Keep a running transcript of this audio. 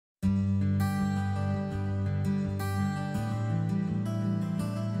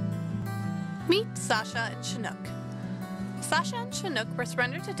Meet Sasha and Shinook. Sasha and Shinook were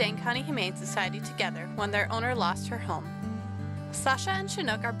surrendered to Dane County Humane Society together when their owner lost her home. Sasha and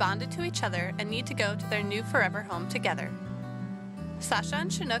Shinook are bonded to each other and need to go to their new forever home together. Sasha and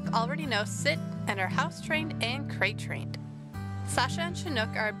Shinook already know sit and are house-trained and crate-trained. Sasha and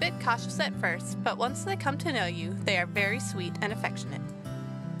Shinook are a bit cautious at first, but once they come to know you, they are very sweet and affectionate.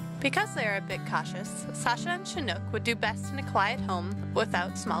 Because they are a bit cautious, Sasha and Shinook would do best in a quiet home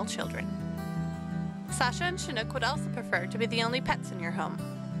without small children. Sasha and Shinook would also prefer to be the only pets in your home.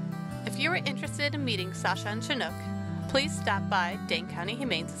 If you are interested in meeting Sasha and Shinook, please stop by Dane County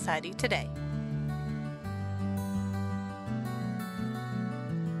Humane Society today.